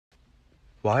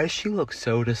Why does she look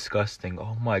so disgusting?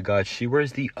 Oh my god, she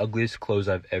wears the ugliest clothes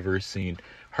I've ever seen.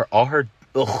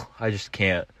 Ugh, I just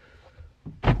can't.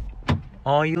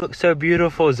 Oh, you look so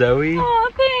beautiful, Zoe. Oh,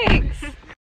 thanks.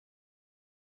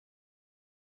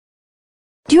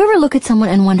 Do you ever look at someone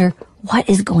and wonder what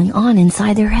is going on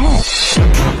inside their head?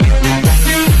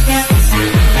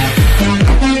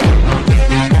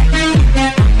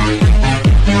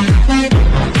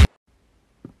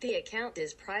 The account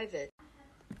is private.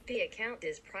 The account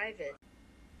is private.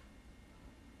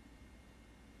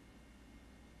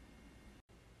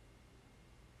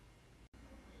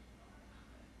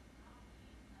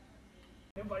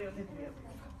 Everybody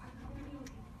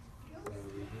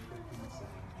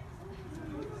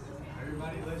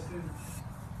listen.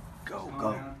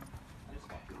 Go.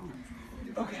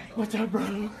 Okay, what's up,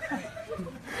 bro?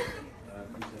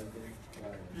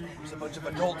 There's a bunch of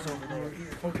adults over there.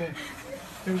 Okay,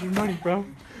 there's your money, bro.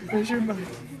 There's your money.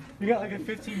 You got like a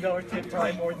 $15 tip,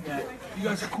 probably more than that. You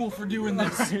guys are cool for doing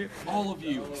this. All of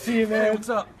you. See you, man. Hey, what's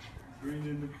up?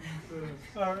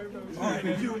 Alright, bro. All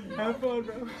right, you. Have fun,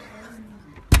 bro.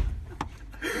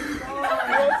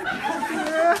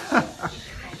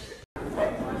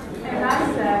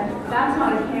 That's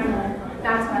not a camera.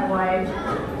 That's my wife.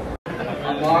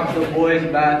 Unlock the boys'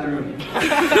 bathroom.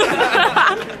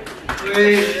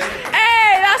 Please.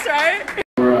 Hey, that's right.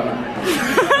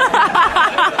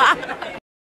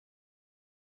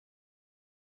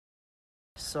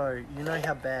 So, you know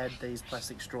how bad these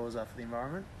plastic straws are for the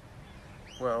environment?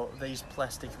 Well, these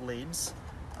plastic lids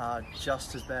are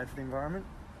just as bad for the environment,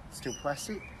 still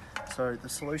plastic. So the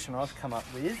solution I've come up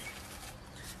with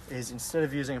is, instead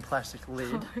of using a plastic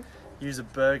lid, use a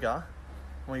burger.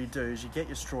 What you do is you get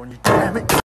your straw and you jam it.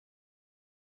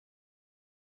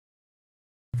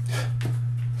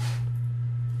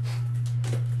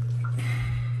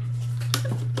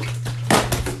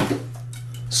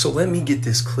 So let me get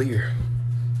this clear.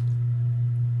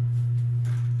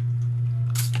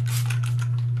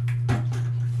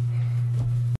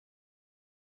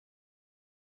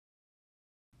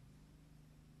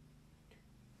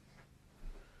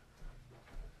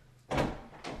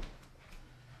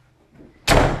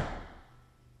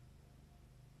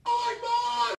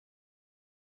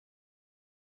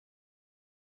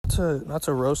 Not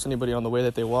to roast anybody on the way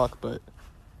that they walk, but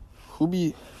who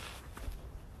be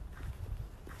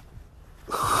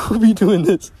doing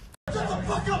this? Shut the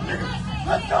fuck up, nigga!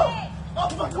 Let's go!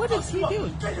 What is he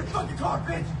doing? Get in your fucking car,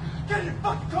 bitch! Get in your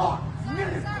fucking car!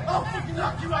 Get in! I'll fucking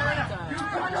knock you out right now! You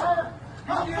fucking hurt!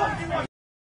 I'll fucking knock you.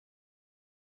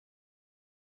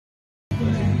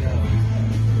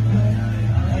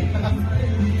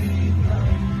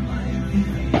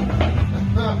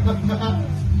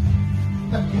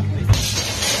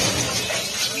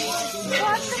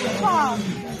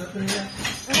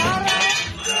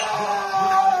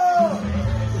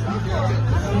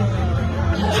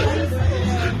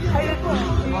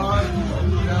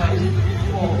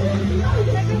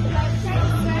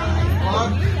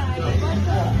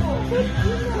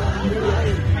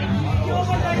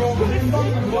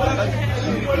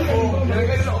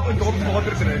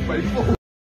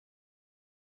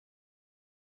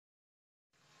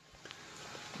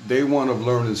 Day one of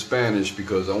learning Spanish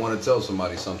because I want to tell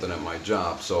somebody something at my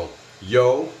job. So,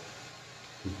 yo.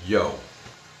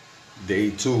 Day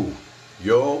two.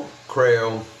 Yo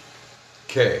creo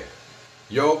que.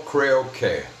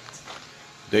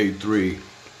 Day three.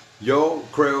 Yo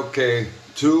creo que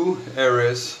tú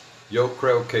eres.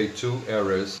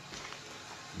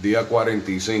 Día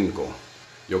 45.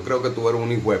 Yo creo que tú eres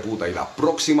un hijo de puta. Y la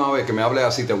próxima vez que me hables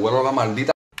así te vuelo la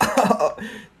maldita.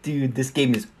 Dude, this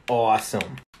game is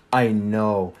awesome. I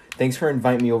know. Thanks for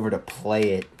inviting me over to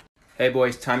play it. Hey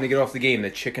boys, time to get off the game. The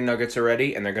chicken nuggets are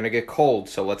ready and they're gonna get cold,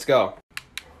 so let's go.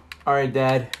 Alright,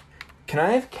 Dad. Can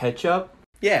I have ketchup?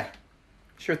 Yeah.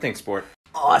 Sure thing, sport.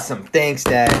 Awesome. Thanks,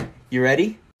 Dad. You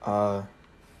ready? Yeah,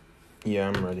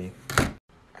 I'm ready.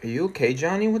 Are you okay,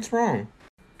 Johnny? What's wrong?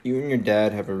 You and your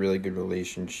dad have a really good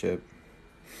relationship.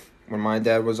 When my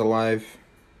dad was alive,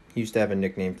 he used to have a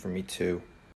nickname for me too.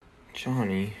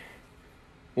 Johnny.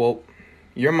 Well,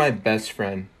 you're my best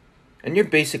friend, and you're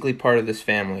basically part of this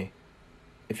family.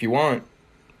 If you want,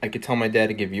 I could tell my dad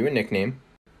to give you a nickname.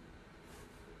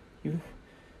 You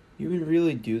would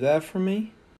really do that for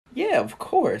me? Yeah, of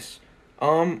course.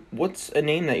 What's a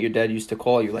name that your dad used to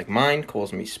call you? Like mine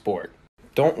calls me Sport.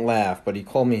 Don't laugh, but he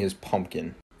called me his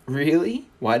pumpkin. Really?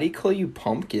 Why'd he call you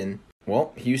Pumpkin?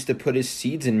 Well, he used to put his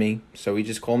seeds in me, so he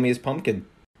just called me his pumpkin.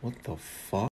 What the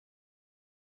fuck?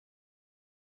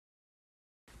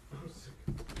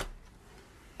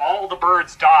 All the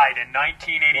birds died in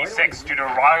 1986 due to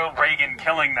Ronald Reagan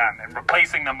killing them and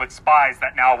replacing them with spies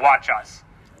that now watch us.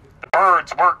 The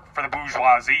birds work for the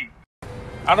bourgeoisie.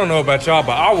 I don't know about y'all,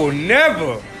 but I will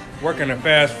never work in a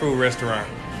fast food restaurant.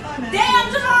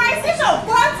 Damn, Jamari, it's your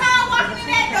fourth time walking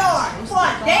in that door for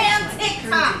a damn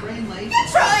TikTok. Get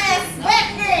your ass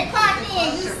back here and clock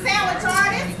in, you sandwich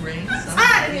artist. I'm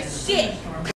tired of this shit.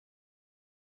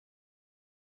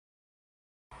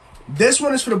 This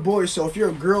one is for the boys, so if you're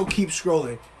a girl, keep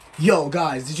scrolling. Yo,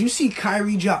 guys, did you see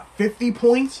Kyrie drop 50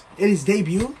 points in his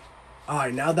debut?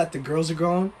 Alright, now that the girls are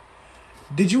gone,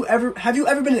 have you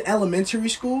ever been in elementary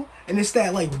school and it's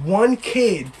that like one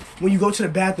kid when you go to the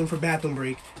bathroom for bathroom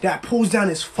break that pulls down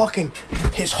his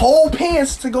whole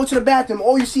pants to go to the bathroom,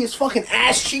 all you see is fucking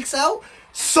ass cheeks out?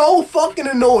 So fucking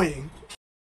annoying.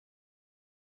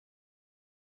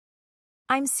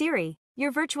 I'm Siri,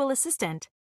 your virtual assistant.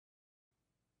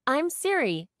 I'm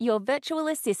Siri, your virtual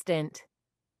assistant.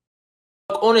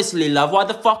 Honestly, love, why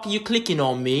the fuck are you clicking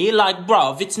on me? Like,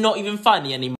 bruv, it's not even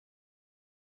funny anymore.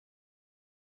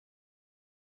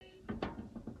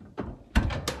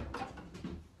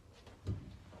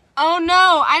 Oh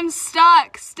no, I'm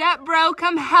stuck. Step bro,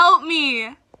 come help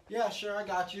me. Yeah, sure, I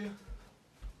got you.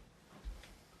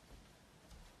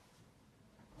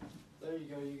 There you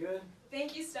go, you good?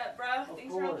 Thank you, step bro.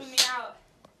 Thanks for helping me out.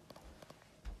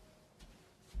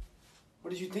 What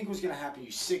did you think was gonna happen,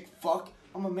 you sick fuck?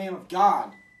 I'm a man of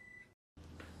God.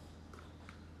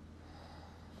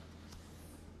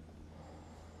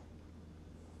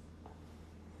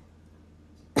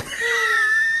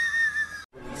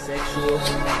 Sexual,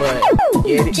 but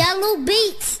get it. Jello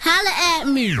Beats, holla at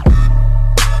me.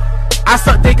 I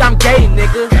suck dick, I'm gay,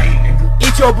 nigga.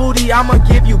 Eat your booty, I'ma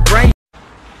give you brain.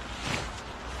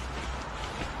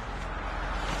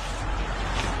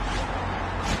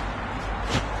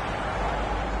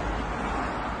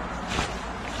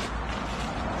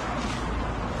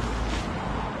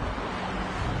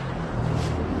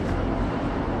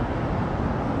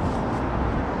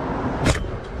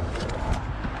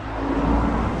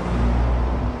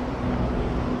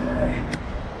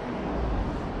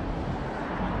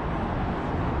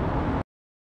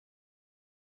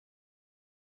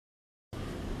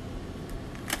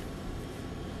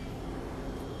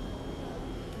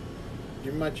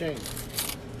 Give me my change.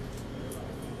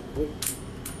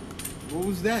 What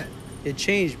was that? It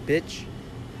changed, bitch.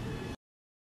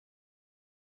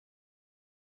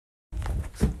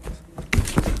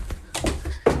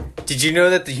 Did you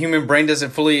know that the human brain doesn't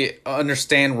fully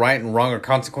understand right and wrong or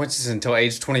consequences until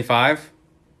age 25?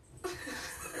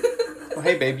 Oh,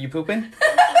 hey, babe, you pooping?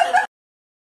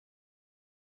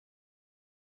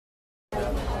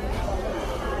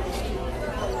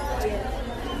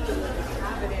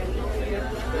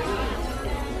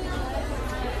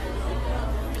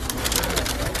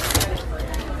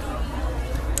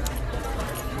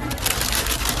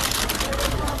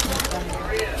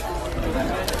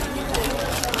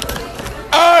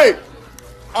 Hey!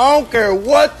 I don't care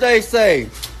what they say.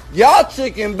 Y'all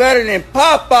chicken better than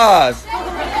Popeyes.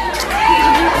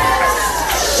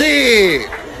 Shit.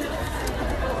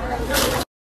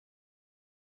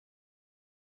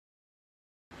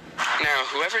 Now,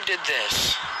 whoever did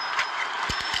this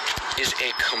is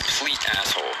a complete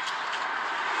asshole.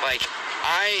 Like,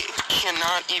 I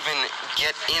cannot even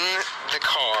get in the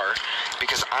car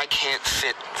because I can't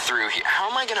fit through here. How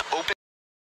am I going to open?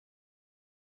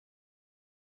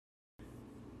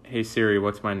 Hey Siri,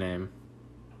 what's my name?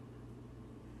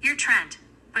 You're Trent,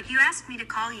 but you asked me to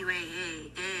call you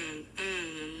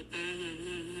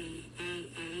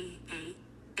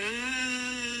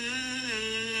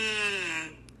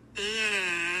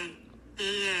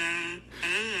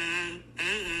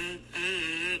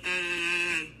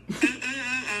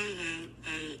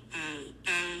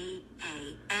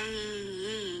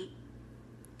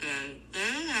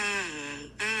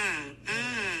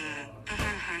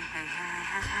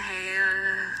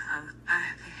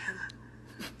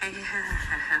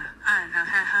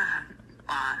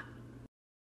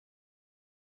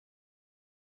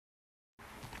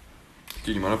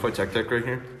Dude, you mind if I tech deck right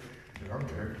here? I don't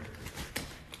care.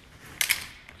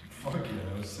 Fuck yeah,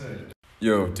 that was sick.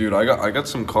 Yo, dude, I got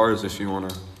some cars if you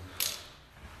wanna.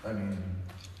 I mean...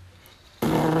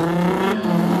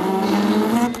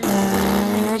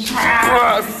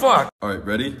 Fuck! Alright,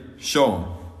 ready? Show 'em.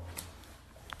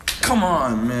 Come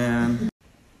on, man.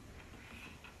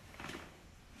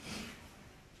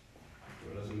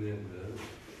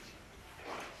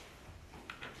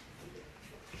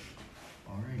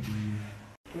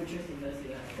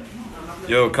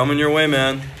 Yo, coming your way,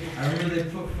 man. I remember they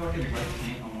put fucking wet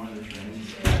paint on one of the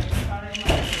trains.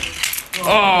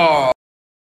 Oh.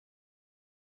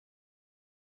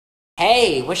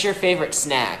 Hey, what's your favorite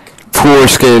snack?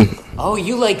 Foreskin. Oh,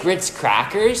 you like Ritz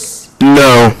crackers?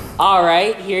 No.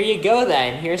 Alright, here you go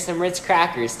then. Here's some Ritz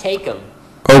crackers. Take them.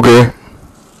 Okay.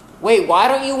 Wait, why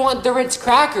don't you want the Ritz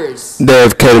crackers? They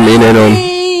have ketamine in them.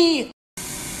 Hey!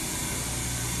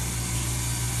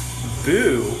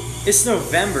 Boo. It's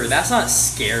November. That's not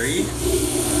scary.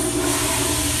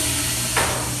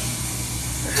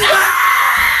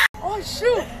 Oh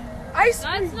shoot! Ice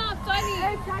cream! That's not funny.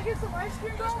 Hey, can I get some ice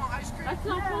cream though? Ice cream? That's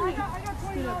not funny. I got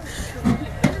 $20.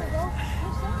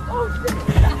 Oh shit!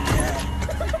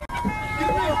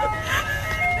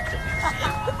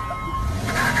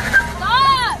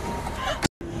 Stop!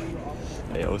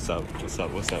 Hey, what's up? What's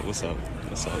up? What's up? What's up?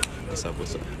 What's up? What's up?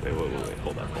 What's up? Wait.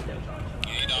 Hold on.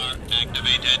 Radar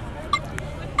activated.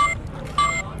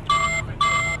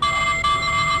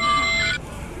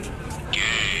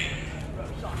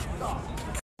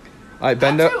 Alright,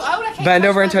 bend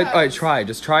over and alright,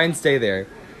 just try and stay there.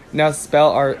 Now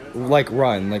spell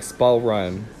run, spell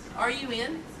run. Are you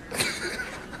in?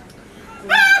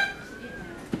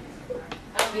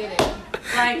 I'm getting it.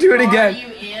 Like, Do it again. Are you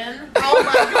in? Oh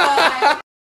my god.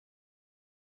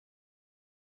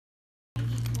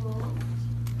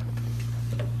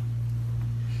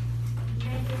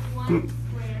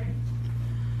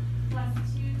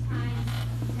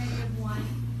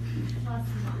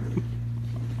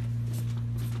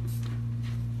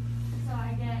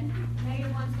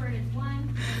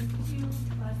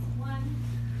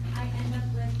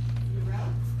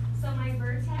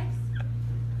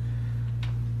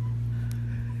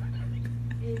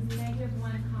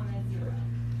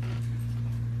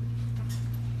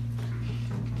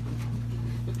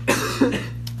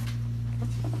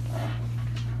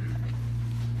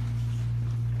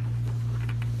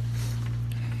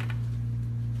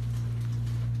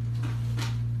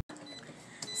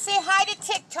 Say hi to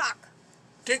TikTok.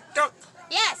 TikTok?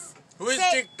 Yes. Who is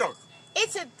Say- TikTok?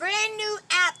 It's a brand new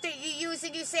app that you use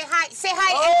and you say hi. Say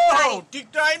hi to Oh, everybody.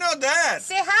 TikTok, I know that.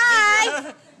 Say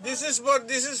hi. This is for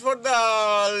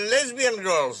the lesbian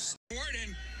girls.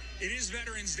 It is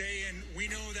Veterans Day, and we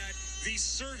know that the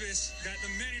service that the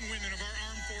men and women of our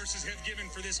armed forces have given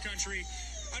for this country,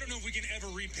 I don't know if we can ever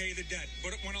repay the debt,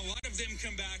 but when a lot of them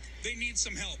come back, they need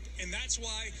some help. And that's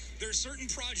why there are certain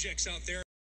projects out there.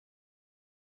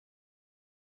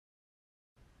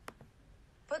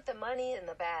 Put the money in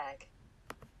the bag.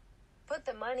 Put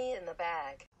the money in the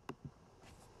bag.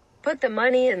 Put the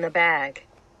money in the bag.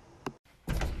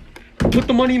 Put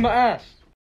the money in my ass.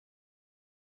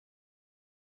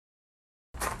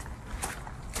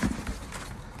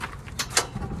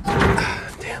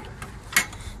 Damn.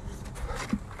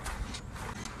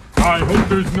 I hope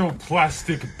there's no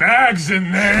plastic bags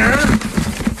in there.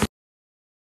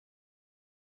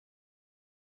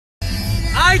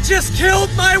 I just killed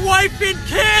my wife and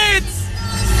kids!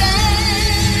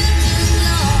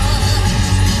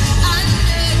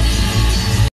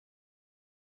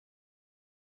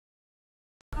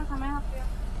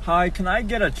 Hi, can I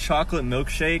get a chocolate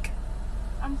milkshake?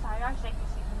 I'm sorry, our shake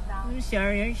machine is down. I'm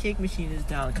sorry, our shake machine is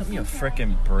down. Cut me a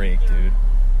frickin' break, dude.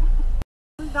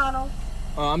 McDonald's.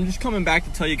 I'm just coming back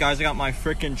to tell you guys I got my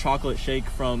frickin' chocolate shake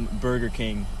from Burger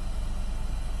King.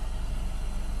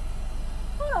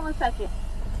 Hold on 1 second.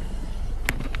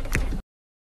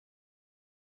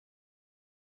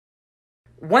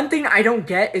 One thing I don't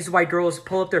get is why girls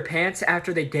pull up their pants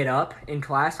after they get up in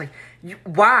class. Like,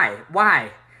 why?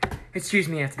 Why? Excuse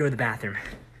me, I have to go to the bathroom.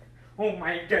 Oh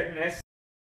my goodness.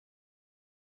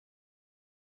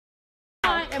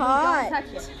 And we don't touch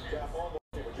it.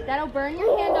 That'll burn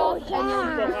your hand off and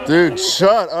you'll Dude,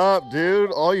 shut up,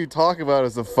 dude. All you talk about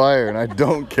is the fire, and I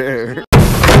don't care.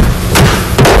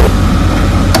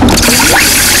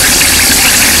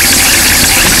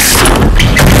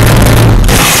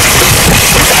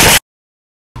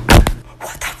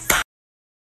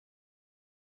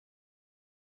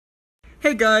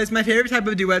 Hey guys, my favorite type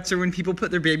of duets are when people put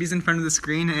their babies in front of the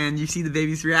screen and you see the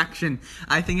baby's reaction.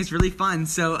 I think it's really fun.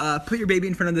 So put your baby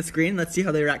in front of the screen. Let's see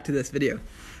how they react to this video.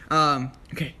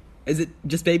 Okay. Is it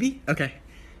just baby? Okay.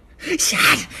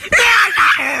 Shut. Put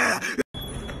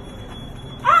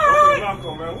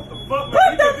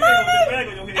the money in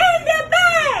the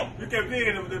bag! You can't be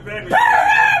in the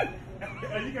bag.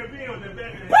 You can't be in the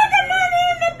bag. Put the money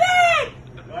in the bag!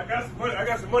 I got some money. I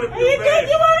got some money for you. You think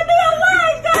you want to be a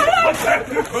wise guy?